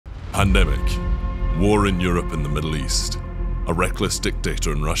Pandemic, war in Europe and the Middle East, a reckless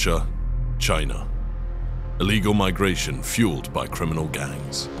dictator in Russia, China, illegal migration fueled by criminal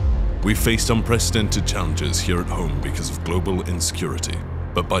gangs. We faced unprecedented challenges here at home because of global insecurity,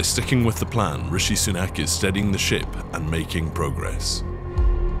 but by sticking with the plan, Rishi Sunak is steadying the ship and making progress.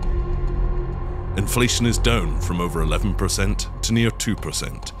 Inflation is down from over 11% to near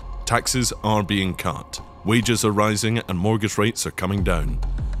 2%. Taxes are being cut, wages are rising and mortgage rates are coming down.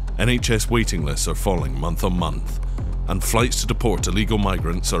 NHS waiting lists are falling month on month, and flights to deport illegal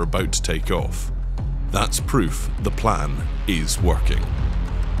migrants are about to take off. That's proof the plan is working.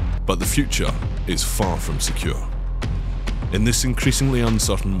 But the future is far from secure. In this increasingly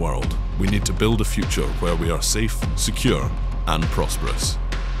uncertain world, we need to build a future where we are safe, secure, and prosperous.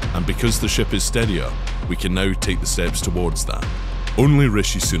 And because the ship is steadier, we can now take the steps towards that. Only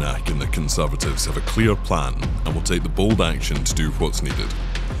Rishi Sunak and the Conservatives have a clear plan and will take the bold action to do what's needed.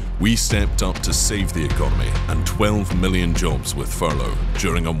 We stepped up to save the economy and 12 million jobs with furlough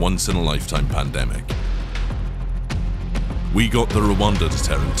during a once-in-a-lifetime pandemic. We got the Rwanda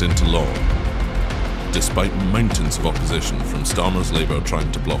deterrent into law, despite mountains of opposition from Starmer's Labour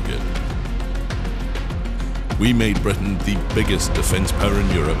trying to block it. We made Britain the biggest defence power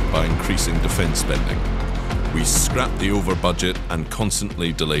in Europe by increasing defence spending. We scrapped the over-budget and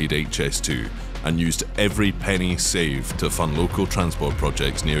constantly delayed HS2 and used every penny saved to fund local transport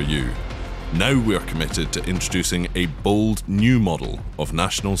projects near you. Now we're committed to introducing a bold new model of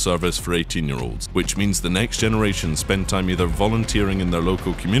national service for 18-year-olds, which means the next generation spend time either volunteering in their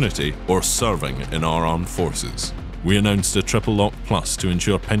local community or serving in our armed forces. We announced a Triple Lock Plus to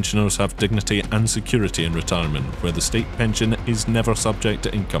ensure pensioners have dignity and security in retirement, where the state pension is never subject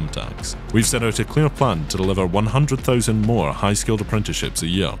to income tax. We've set out a clear plan to deliver 100,000 more high-skilled apprenticeships a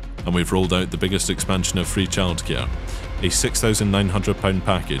year, and we've rolled out the biggest expansion of free childcare, a £6,900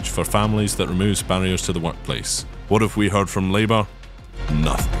 package for families that removes barriers to the workplace. What have we heard from Labour?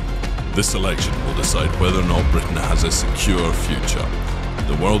 Nothing. This election will decide whether or not Britain has a secure future.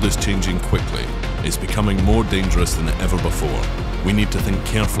 The world is changing quickly. It's becoming more dangerous than ever before. We need to think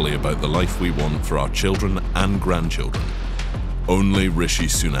carefully about the life we want for our children and grandchildren. Only Rishi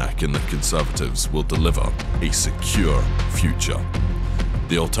Sunak and the Conservatives will deliver a secure future.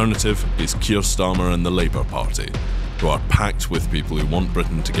 The alternative is Keir Starmer and the Labour Party, who are packed with people who want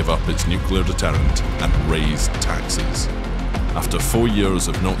Britain to give up its nuclear deterrent and raise taxes. After 4 years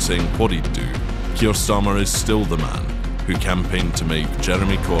of not saying what he'd do, Keir Starmer is still the man who campaigned to make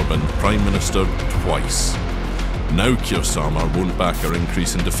Jeremy Corbyn Prime Minister twice. Now Keir Starmer won't back our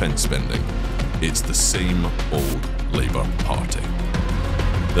increase in defence spending. It's the same old Labour Party.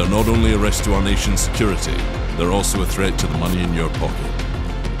 They're not only a risk to our nation's security, they're also a threat to the money in your pocket.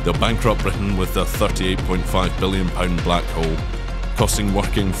 They'll bankrupt Britain with their £38.5 billion black hole, costing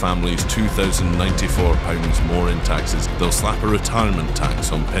working families £2,094 more in taxes. They'll slap a retirement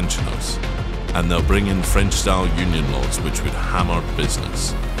tax on pensioners. And they'll bring in French-style union laws which would hammer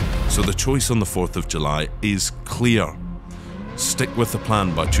business. So the choice on the 4th of July is clear. Stick with the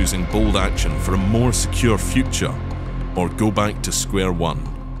plan by choosing bold action for a more secure future, or go back to square one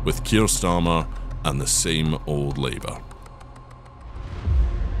with Keir Starmer and the same old Labour.